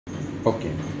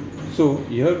Okay, so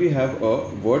here we have a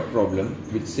word problem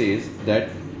which says that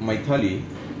Maithili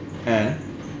and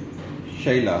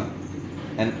Shaila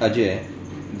and Ajay,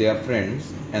 they are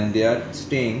friends and they are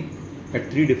staying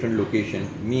at 3 different locations.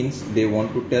 Means they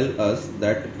want to tell us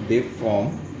that they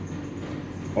form,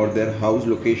 or their house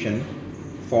location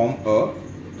form a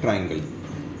triangle.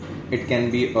 It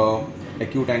can be a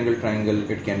acute angle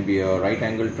triangle, it can be a right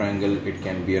angle triangle, it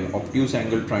can be an obtuse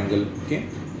angle triangle. Okay,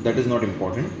 that is not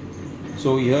important.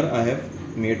 So here I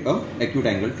have made a acute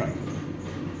angle triangle,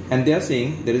 and they are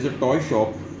saying there is a toy shop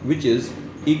which is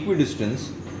equidistant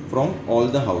from all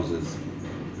the houses.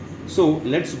 So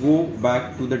let's go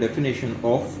back to the definition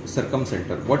of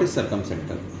circumcenter. What is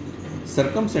circumcenter?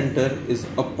 Circumcenter is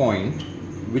a point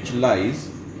which lies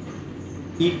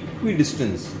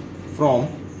equidistant from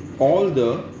all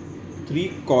the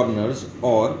 3 corners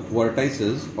or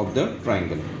vertices of the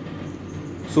triangle.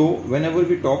 So whenever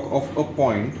we talk of a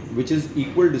point which is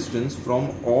equal distance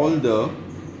from all the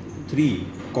 3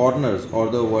 corners or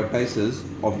the vertices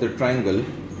of the triangle,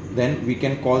 then we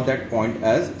can call that point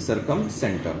as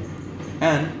circumcenter.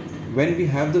 And when we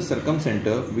have the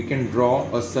circumcenter, we can draw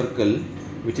a circle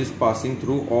which is passing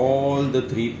through all the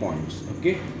 3 points.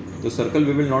 Okay, the circle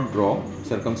we will not draw,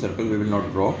 circumcircle we will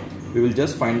not draw, we will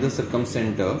just find the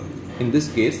circumcenter. In this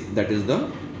case, that is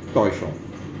the toy shop.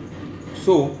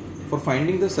 So for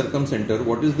finding the circumcenter,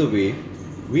 what is the way?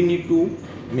 We need to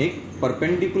make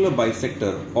perpendicular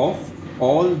bisector of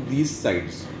all these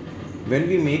sides. When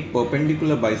we make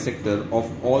perpendicular bisector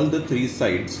of all the 3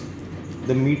 sides,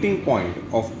 the meeting point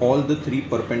of all the 3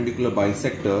 perpendicular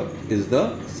bisector is the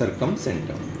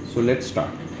circumcenter. So let's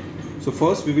start. So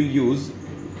first we will use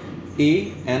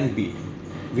A and B.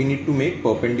 We need to make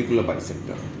perpendicular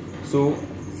bisector. So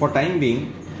for time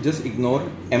being, just ignore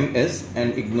MS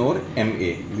and ignore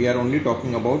MA. We are only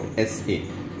talking about SA.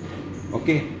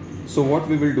 Okay, so what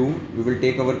we will do, we will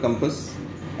take our compass,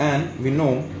 and we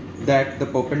know that the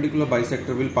perpendicular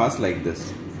bisector will pass like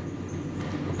this.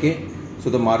 Okay, so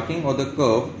the marking or the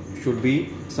curve should be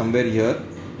somewhere here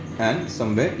and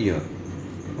somewhere here.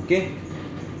 Okay,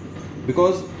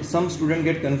 because some students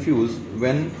get confused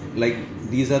when like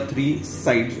these are 3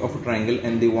 sides of a triangle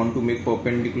and they want to make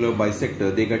perpendicular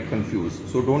bisector, they get confused.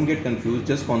 So don't get confused,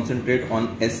 just concentrate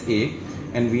on SA,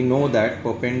 and we know that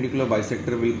perpendicular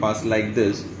bisector will pass like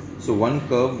this. So one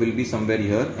curve will be somewhere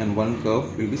here and one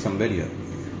curve will be somewhere here.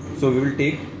 So we will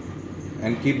take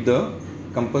and keep the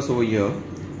compass over here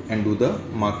and do the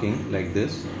marking like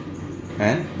this,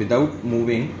 and without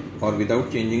moving or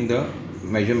without changing the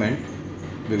measurement,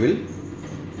 we will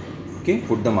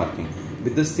put the marking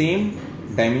with the same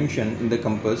dimension in the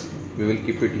compass. We will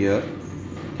keep it here,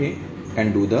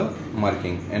 and do the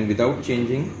marking, and without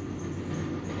changing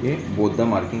both the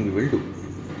marking we will do.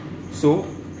 So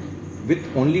with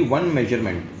only one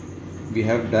measurement we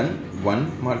have done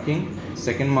one marking.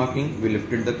 Second marking, we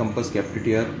lifted the compass, kept it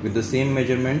here, with the same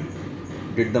measurement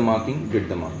did the marking.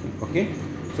 Okay,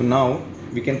 so now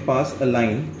we can pass a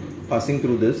line passing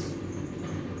through this.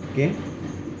 Okay,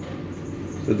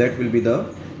 so that will be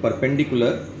the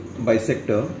perpendicular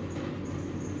bisector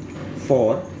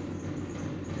for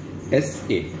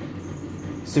SA.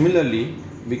 Similarly,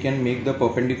 we can make the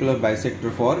perpendicular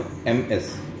bisector for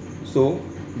MS. So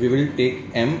we will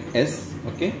take MS.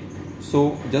 Okay,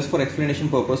 so just for explanation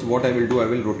purpose, what I will do, I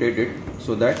will rotate it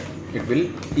so that it will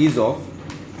ease off.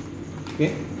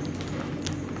 Okay,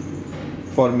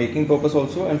 for making purpose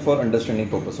also and for understanding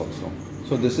purpose also.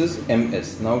 So this is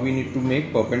MS. Now we need to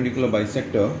make perpendicular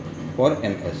bisector for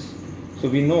MS. So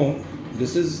we know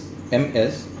this is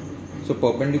MS. So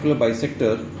perpendicular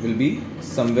bisector will be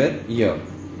somewhere here.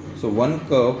 So one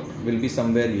curve will be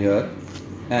somewhere here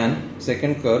and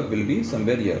second curve will be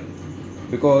somewhere here.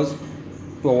 Because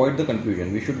to avoid the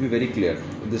confusion, we should be very clear.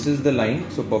 This is the line.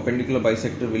 So perpendicular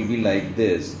bisector will be like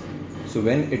this. So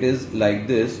when it is like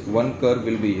this, one curve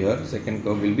will be here, second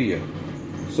curve will be here.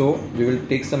 So we will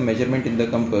take some measurement in the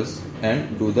compass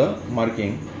and do the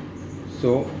marking.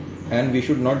 So, and we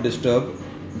should not disturb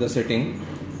the setting,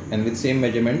 and with same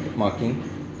measurement marking.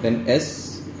 Then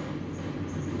S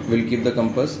will keep the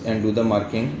compass and do the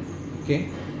marking. Okay,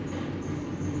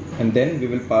 and then we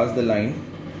will pass the line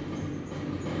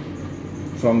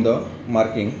from the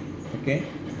marking. Okay,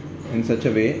 in such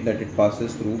a way that it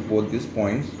passes through both these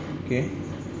points. Okay,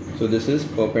 so this is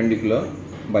perpendicular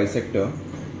bisector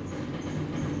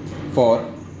for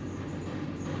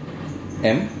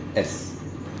MS.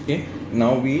 Okay,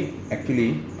 now we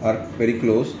actually are very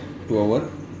close to our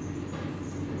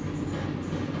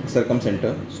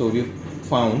circumcenter. So we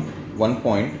found one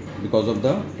point because of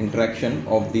the interaction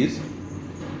of these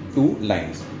two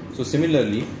lines. So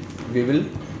similarly, we will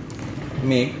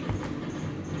make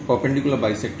perpendicular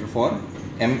bisector for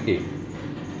MA.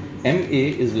 MA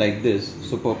is like this,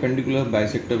 so perpendicular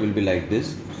bisector will be like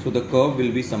this. So the curve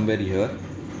will be somewhere here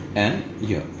and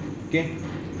here. Okay,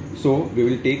 so we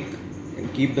will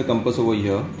keep the compass over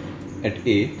here at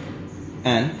A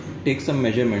and take some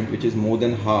measurement which is more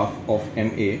than half of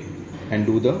MA and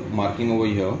do the marking over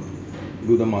here.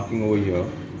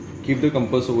 Keep the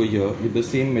compass over here with the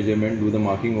same measurement, do the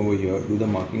marking over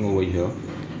here,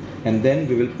 and then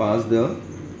we will pass the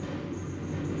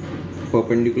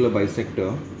perpendicular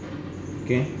bisector.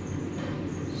 Okay,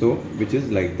 so which is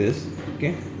like this.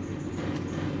 Okay,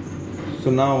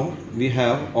 so now we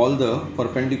have all the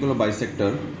perpendicular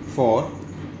bisector for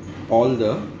all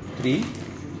the three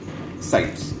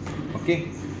sides. Okay,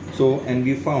 so and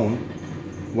we found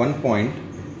one point,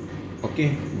 okay,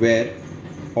 where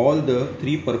all the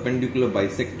three perpendicular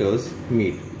bisectors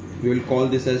meet. We will call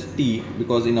this as T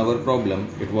because in our problem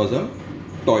it was a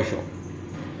toy shop.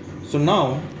 So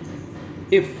now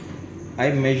if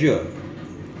I measure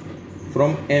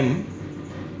from M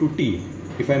to T,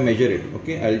 if I measure it,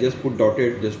 okay, I'll just put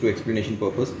dotted just to explanation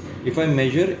purpose. If I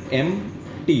measure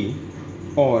MT,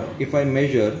 or if I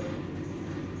measure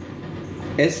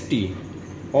ST,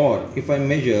 or if I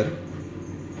measure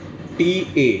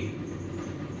TA,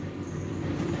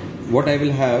 what I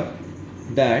will have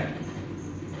that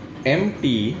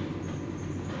MT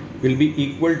will be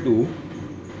equal to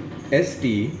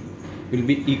ST will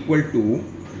be equal to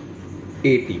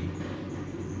AT.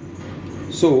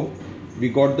 So we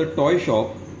got the toy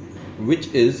shop which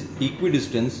is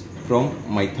equidistance from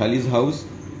Maithili's house,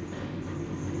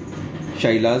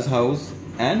 Shaila's house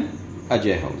and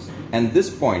Ajay house. And this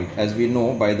point, as we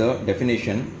know by the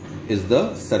definition, is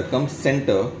the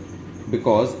circumcenter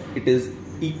because it is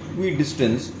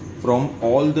equidistance from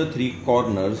all the three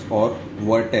corners or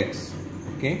vertex,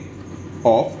 okay,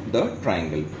 of the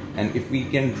triangle. And if we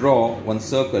can draw one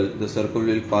circle, the circle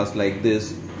will pass like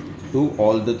this to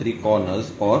all the three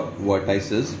corners or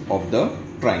vertices of the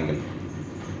triangle.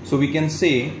 So we can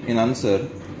say in answer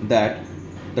that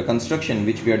the construction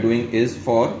which we are doing is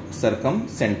for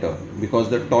circumcenter because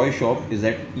the toy shop is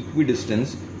at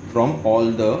equidistance from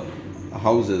all the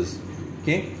houses.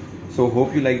 Okay, so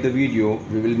hope you like the video.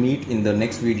 We will meet in the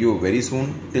next video very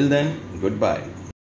soon. Till then, goodbye.